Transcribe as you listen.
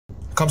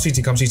Come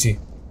CT, come CT.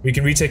 We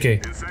can retake A.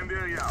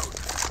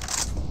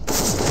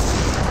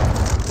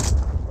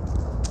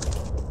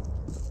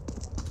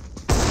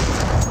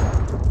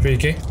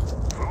 AK.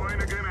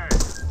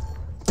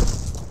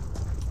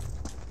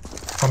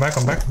 Come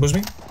back, boost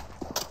me.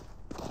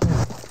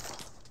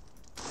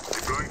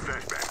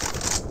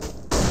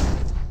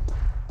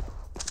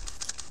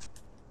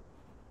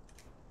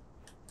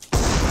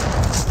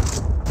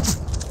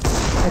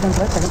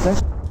 Second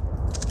flash.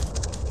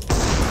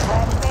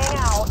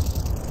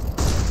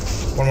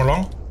 One more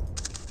long.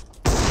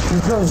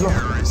 He's low.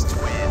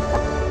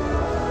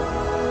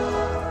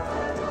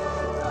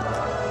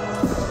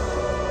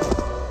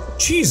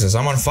 Jesus,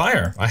 I'm on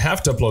fire. I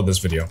have to upload this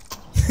video.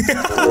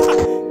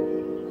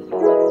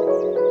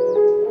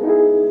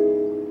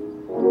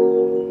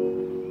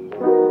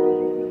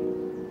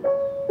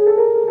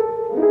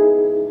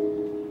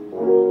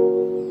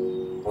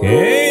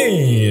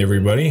 Hey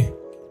everybody.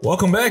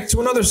 Welcome back to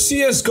another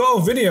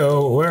CSGO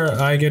video where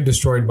I get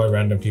destroyed by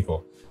random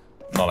people.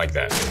 Not like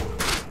that.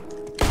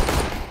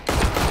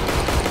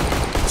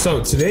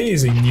 So today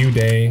is a new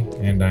day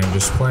and I'm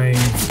just playing,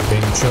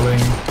 being chilling.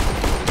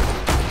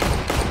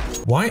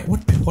 Why?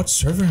 What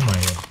server am I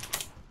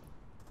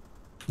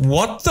in?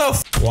 What the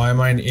f— Why am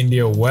I in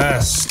India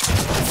West?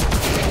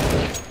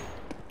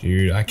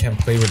 Dude, I can't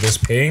play with this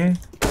ping.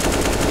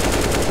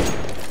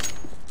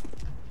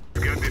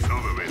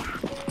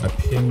 My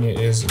ping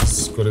is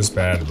as good as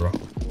bad, bro.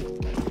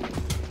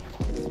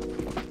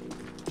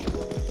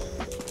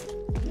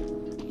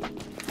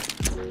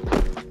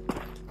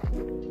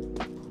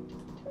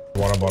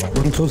 Water bottle.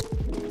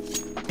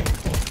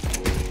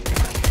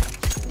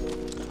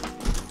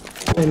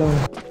 Hello.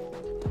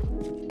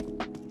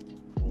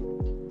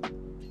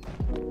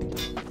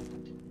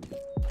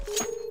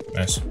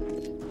 Nice.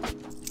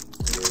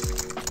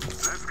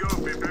 Let's go,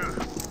 people.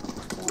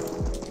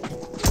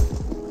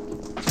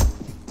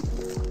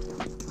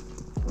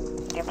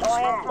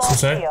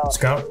 Suicide,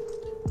 scout.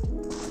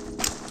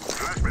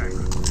 Flashbang.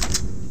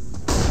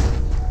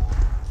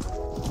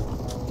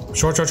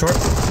 Short.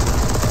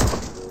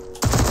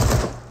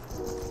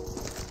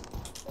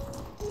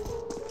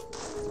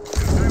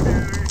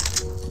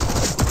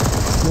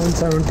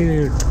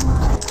 178.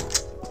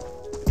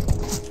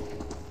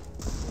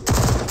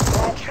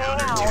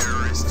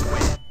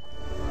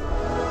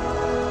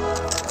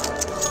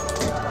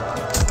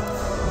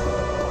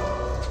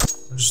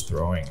 I'm just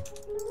throwing.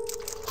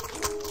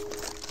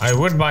 I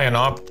would buy an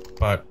op,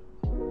 but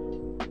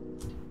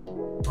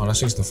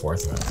honestly, it's the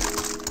fourth man.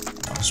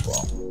 Might as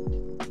well.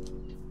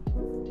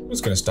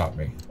 Who's gonna stop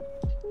me?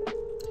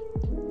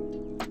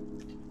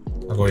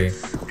 I'll go here.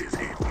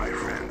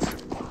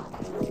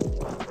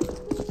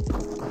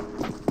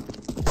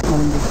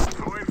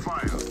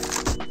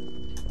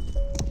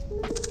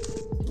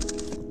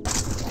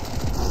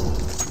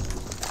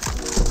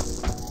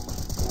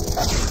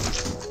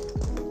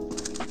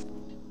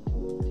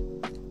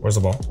 Where's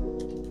the ball?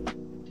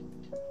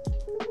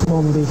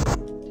 Bomb B.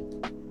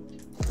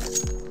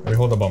 Let me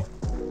hold the bomb.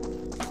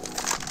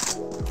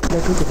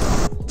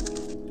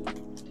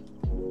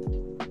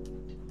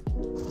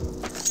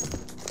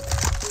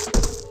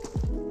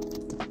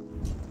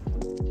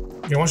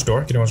 Can you watch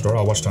door?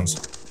 I'll watch tons.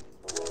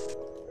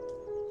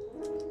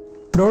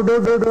 Door.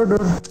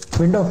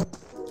 Window.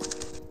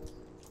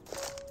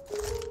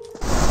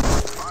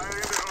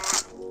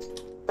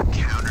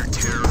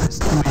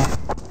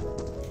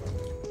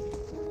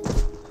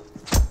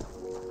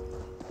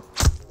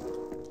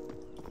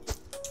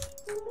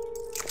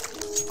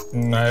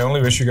 I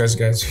only wish you guys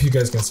can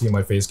see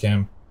my face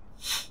cam.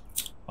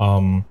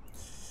 My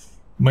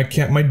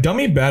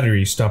dummy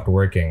battery stopped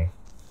working.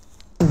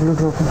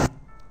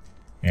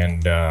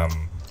 And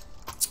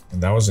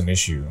that was an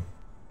issue.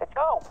 Let's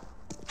go.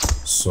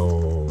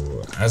 So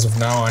as of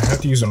now, I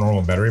have to use a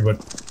normal battery, but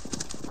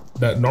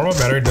that normal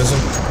battery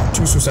doesn't.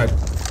 Two suicide,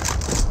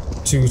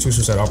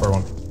 upper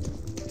one.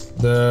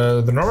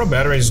 The normal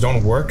batteries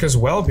don't work as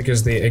well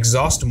because they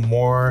exhaust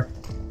more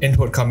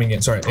input coming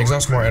in. Sorry,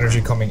 exhaust more energy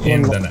coming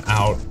in than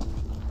out.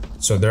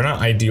 So they're not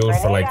ideal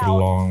for like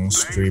long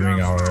streaming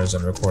hours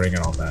and recording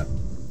and all that.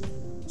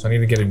 So I need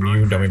to get a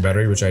new dummy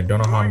battery, which I don't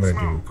know how I'm gonna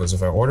do, because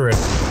if I order it,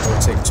 it'll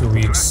take 2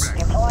 weeks.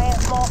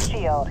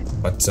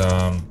 But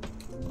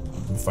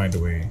we'll find a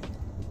way.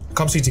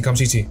 Come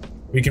CT.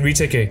 We can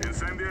retake A.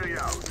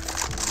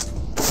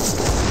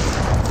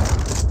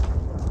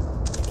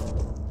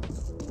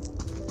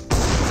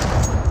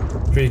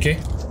 3AK.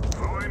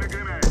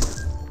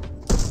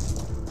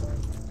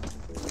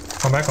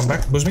 Come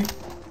back, boost me.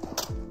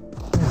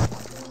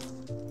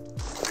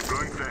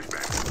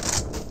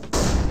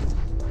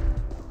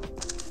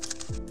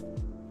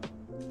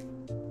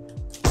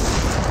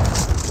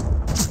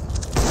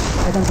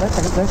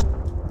 Second flash.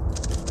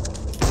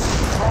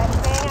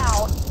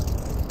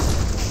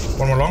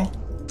 One more long.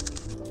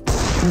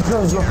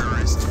 He's low.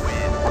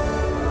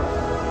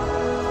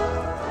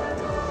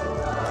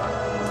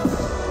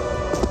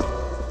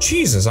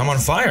 Jesus, I'm on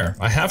fire.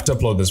 I have to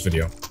upload this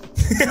video.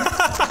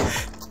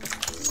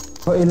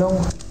 Oh,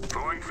 long.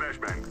 Throwing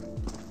flashbang.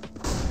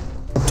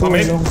 Come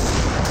in.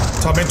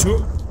 Top mid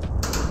 2.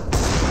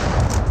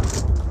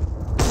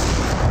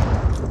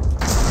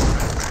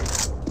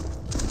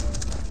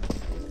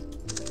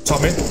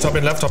 Top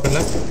mid left, top mid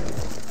left.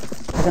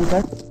 Second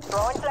flash.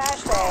 Throwing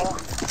flashbang.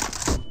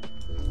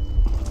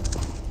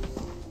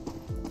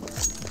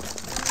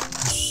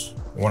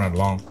 One at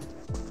long.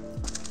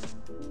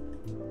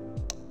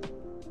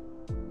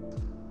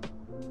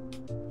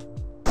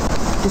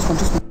 This one.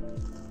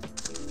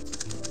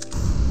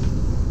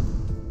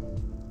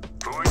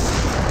 Throwing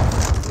fire.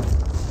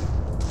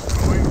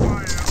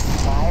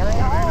 Fire in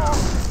the hole.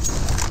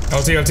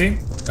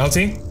 LT.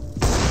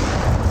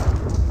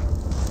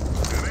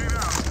 Grenade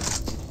out.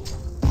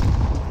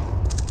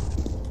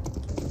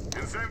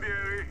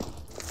 Incendiary.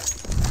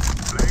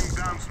 Laying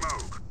down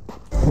smoke.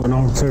 One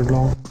outside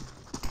long.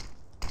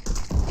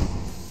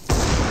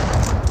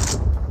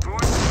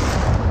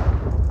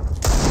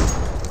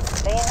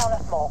 Laying down the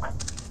smoke.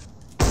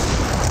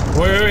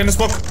 Wait, in the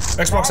smoke.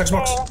 Xbox.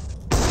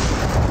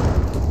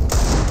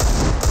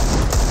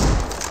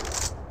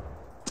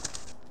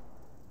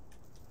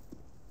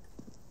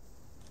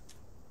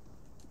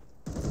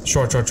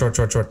 Short.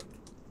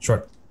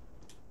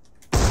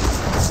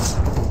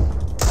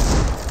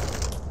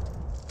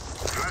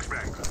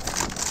 Flashbang.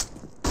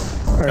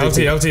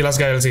 LT, last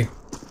guy, LT.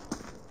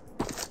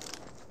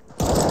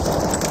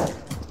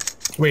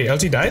 Wait,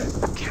 LT died?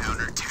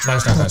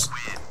 Nice.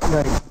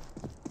 Right.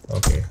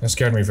 Okay, that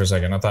scared me for a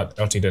second. I thought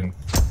LT didn't.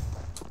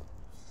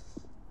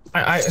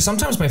 I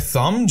sometimes my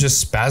thumb just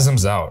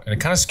spasms out, and it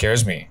kind of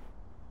scares me.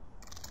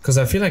 Because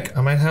I feel like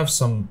I might have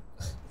some...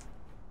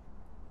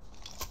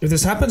 If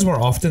this happens more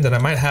often, then I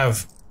might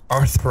have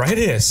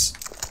arthritis.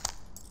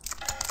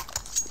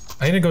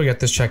 I need to go get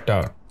this checked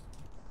out.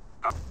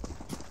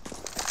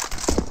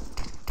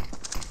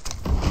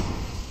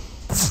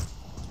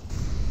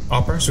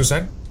 Upper,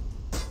 suicide.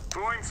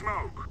 Throwing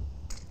smoke.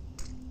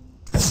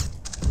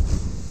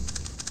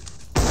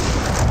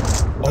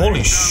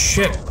 Holy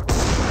shit.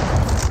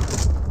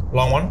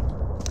 Long one.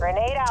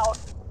 Grenade out.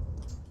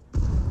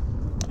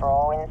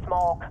 Throwing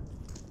smoke.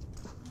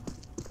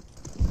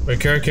 Wait,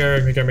 carry,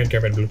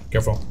 blue.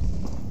 Careful.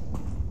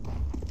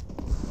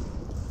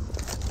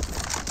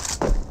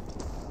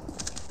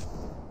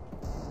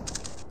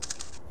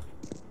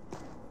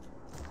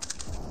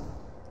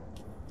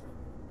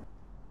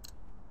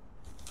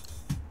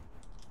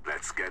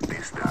 Let's get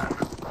this done.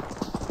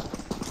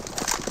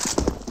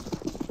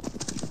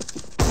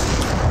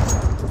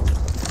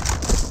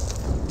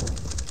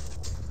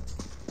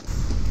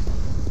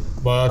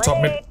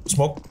 Top mid,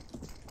 smoke.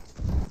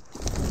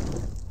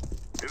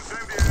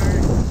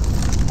 Incendiary.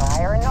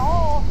 Fire in the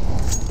hole.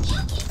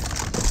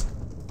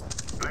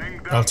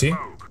 Laying down LT.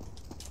 smoke.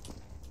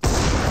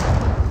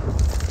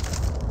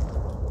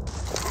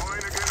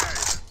 Throwing a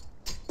grenade.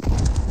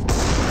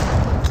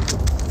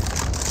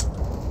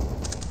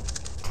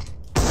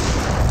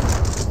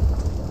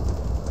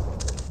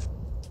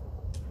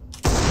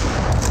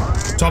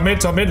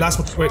 Top mid, last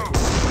one. Wait.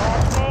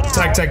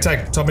 Flashbang out.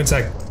 Tag. Top mid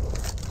tag.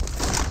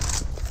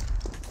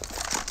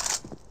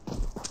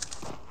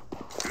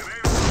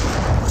 Grenade.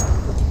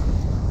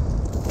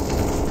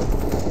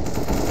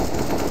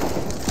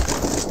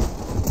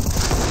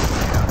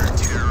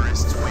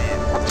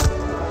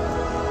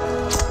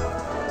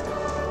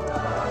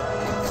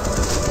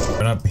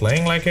 We're not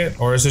playing like it,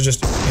 or is it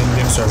just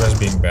Indian servers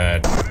being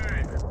bad?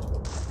 Grenade.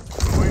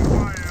 Throwing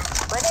fire.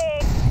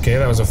 Grenade. Okay,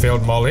 that was a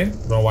failed molly.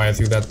 Don't know why I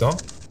threw that though.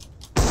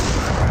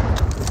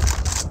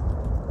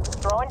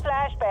 Throwing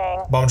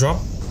flashbang. Bomb drop.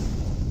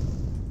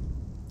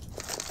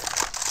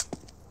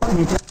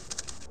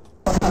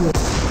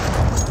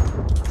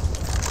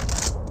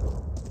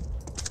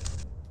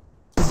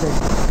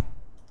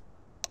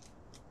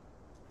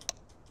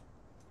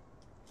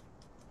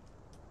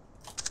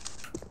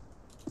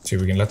 See,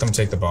 we can let them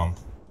take the bomb.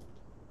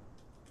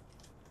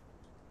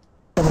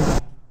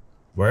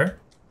 Where?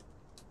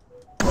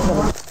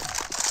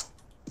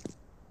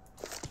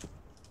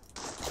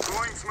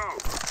 Throwing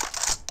smoke.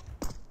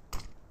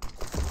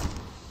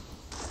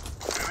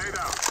 Grenade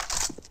out.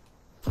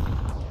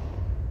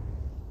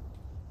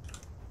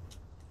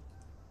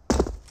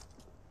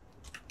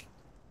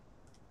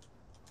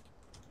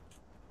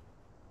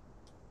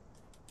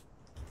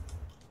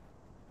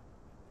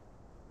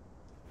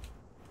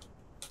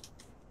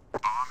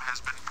 Bomb has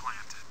been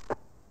planted.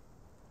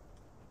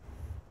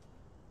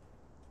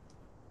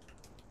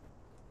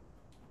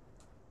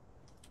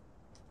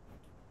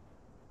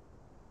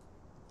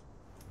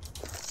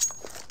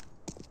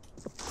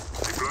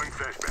 Deploying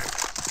flashbang.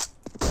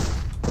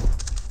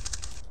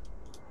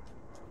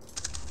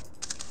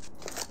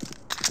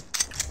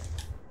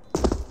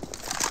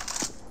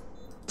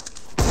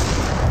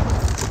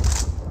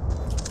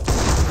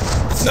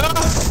 No!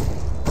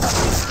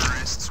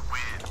 Terrorists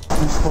win.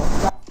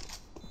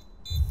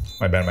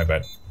 My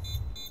bad.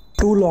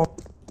 Too long.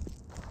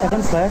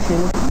 Second flash.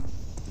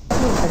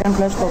 Second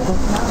flash. Doctor.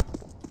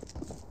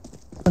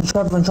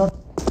 One shot.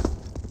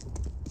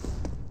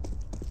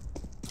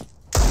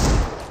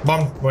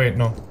 Bomb. Wait,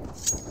 no.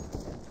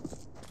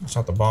 It's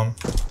not the bomb.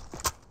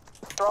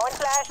 Throwing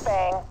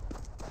flashbang.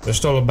 There's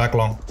still a back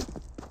long.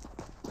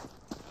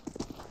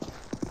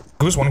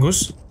 Goose, one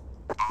goose.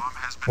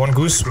 One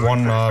goose,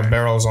 one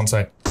barrels on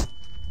site.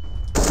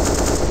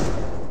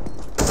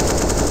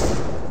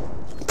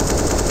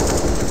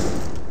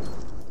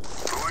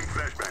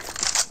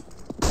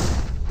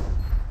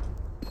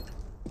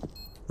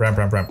 Ramp,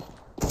 ramp, ramp.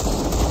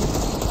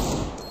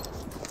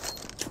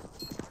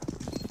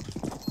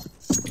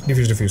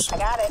 Defuse, defuse. I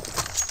got it.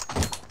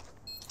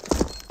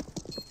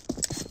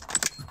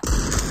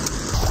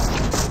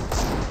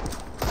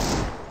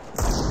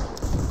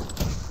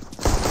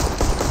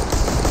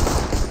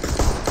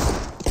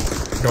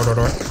 Door, door,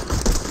 door.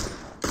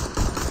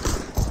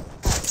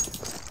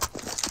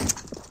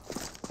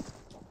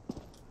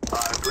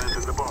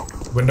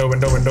 Window,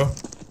 window, window.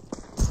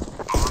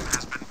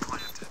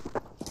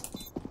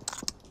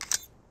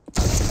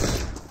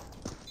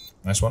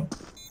 Nice one.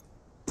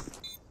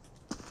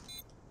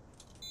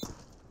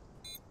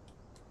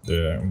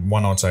 The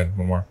one outside,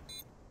 one more.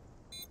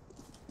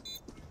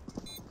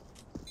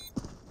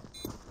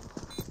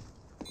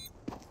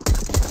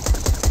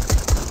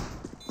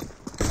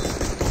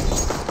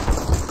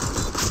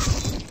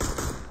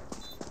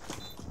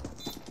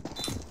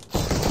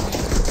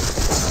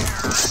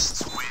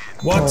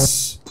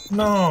 What?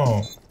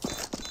 No.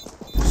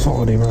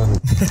 Sorry, man.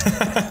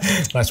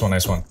 Nice one,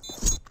 nice one.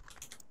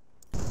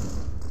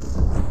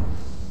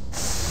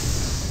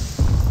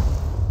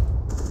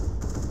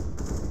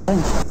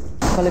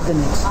 Collect the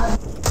next.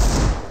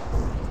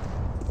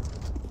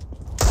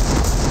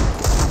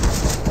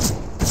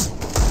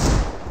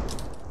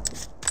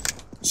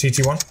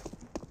 CT1.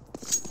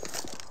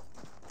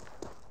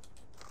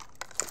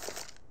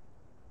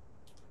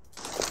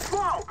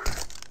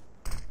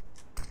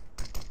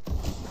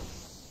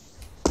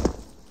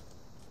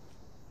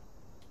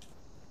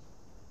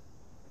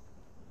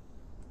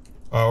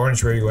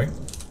 Orange, where are you going?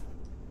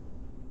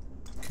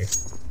 Okay.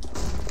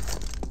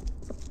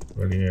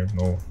 Really,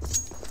 no.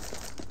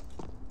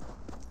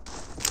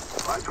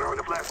 I'm throwing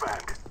a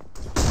flashbang.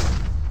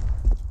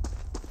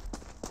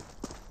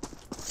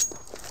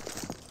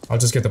 I'll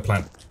just get the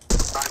plant.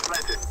 I'm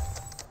planted.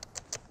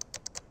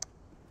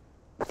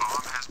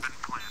 Bomb has been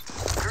planted.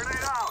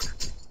 Grenade out.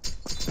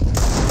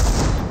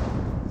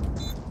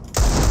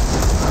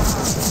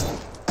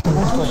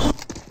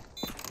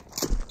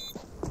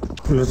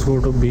 Let's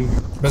go to B.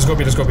 Let's go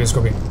B, let's go B, let's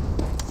go B.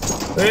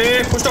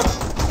 Hey, pushed up!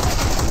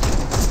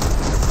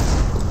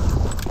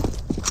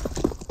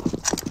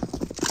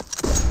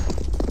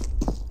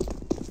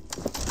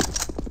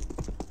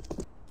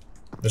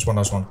 This one,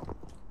 last one.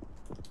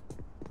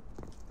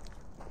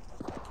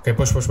 Okay,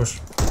 push, push, push.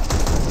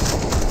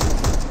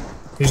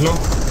 He's low.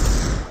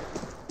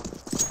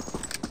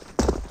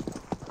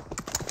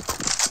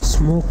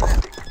 Smoke.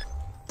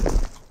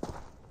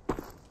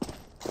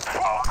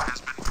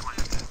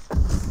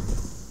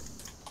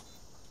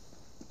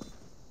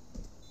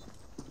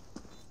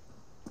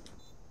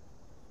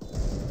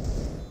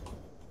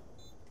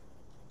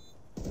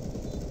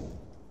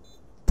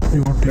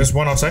 There's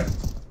one outside.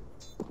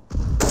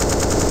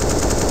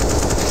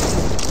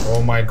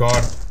 Oh my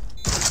god.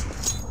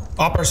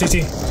 Upper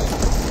CT.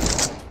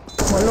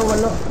 One low,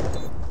 one low.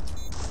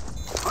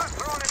 I'm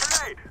throwing a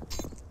grenade.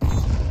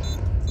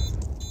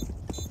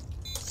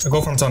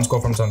 Go from sons, go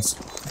from sons.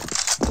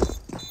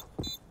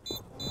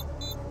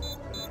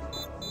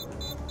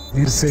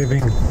 We're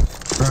saving.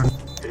 Run.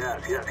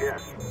 Yes, yes,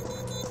 yes.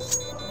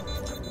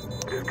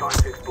 It is going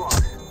to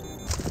explode.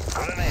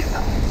 Grenade.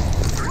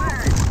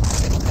 Grenade.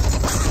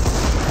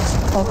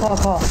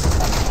 Car.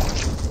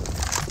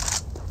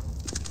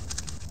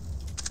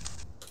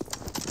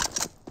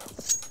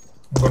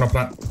 I'm gonna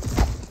plant.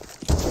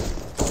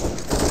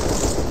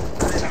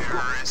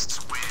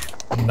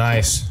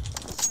 Nice.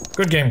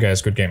 Good game,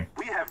 guys, good game.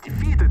 We have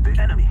defeated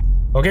the enemy.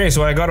 Okay,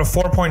 so I got a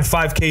 4.5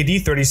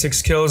 KD,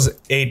 36 kills,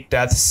 8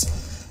 deaths,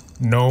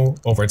 no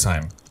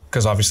overtime.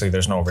 Because obviously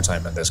there's no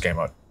overtime in this game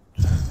mode.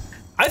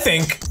 I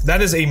think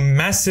that is a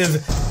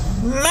massive,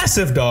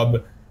 massive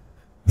dub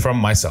from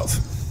myself.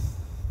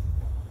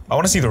 I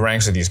want to see the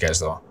ranks of these guys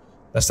though.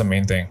 That's the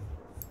main thing.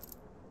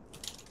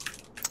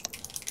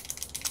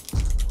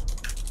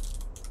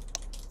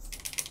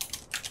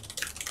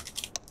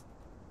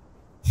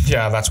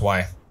 Yeah, that's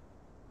why.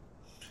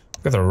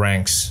 Look at the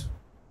ranks.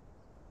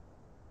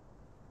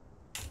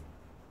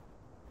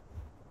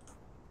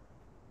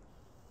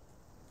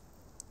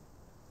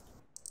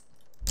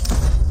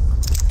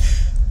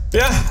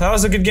 Yeah, that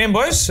was a good game,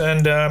 boys,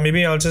 and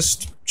maybe I'll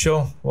just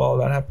chill while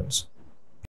that happens.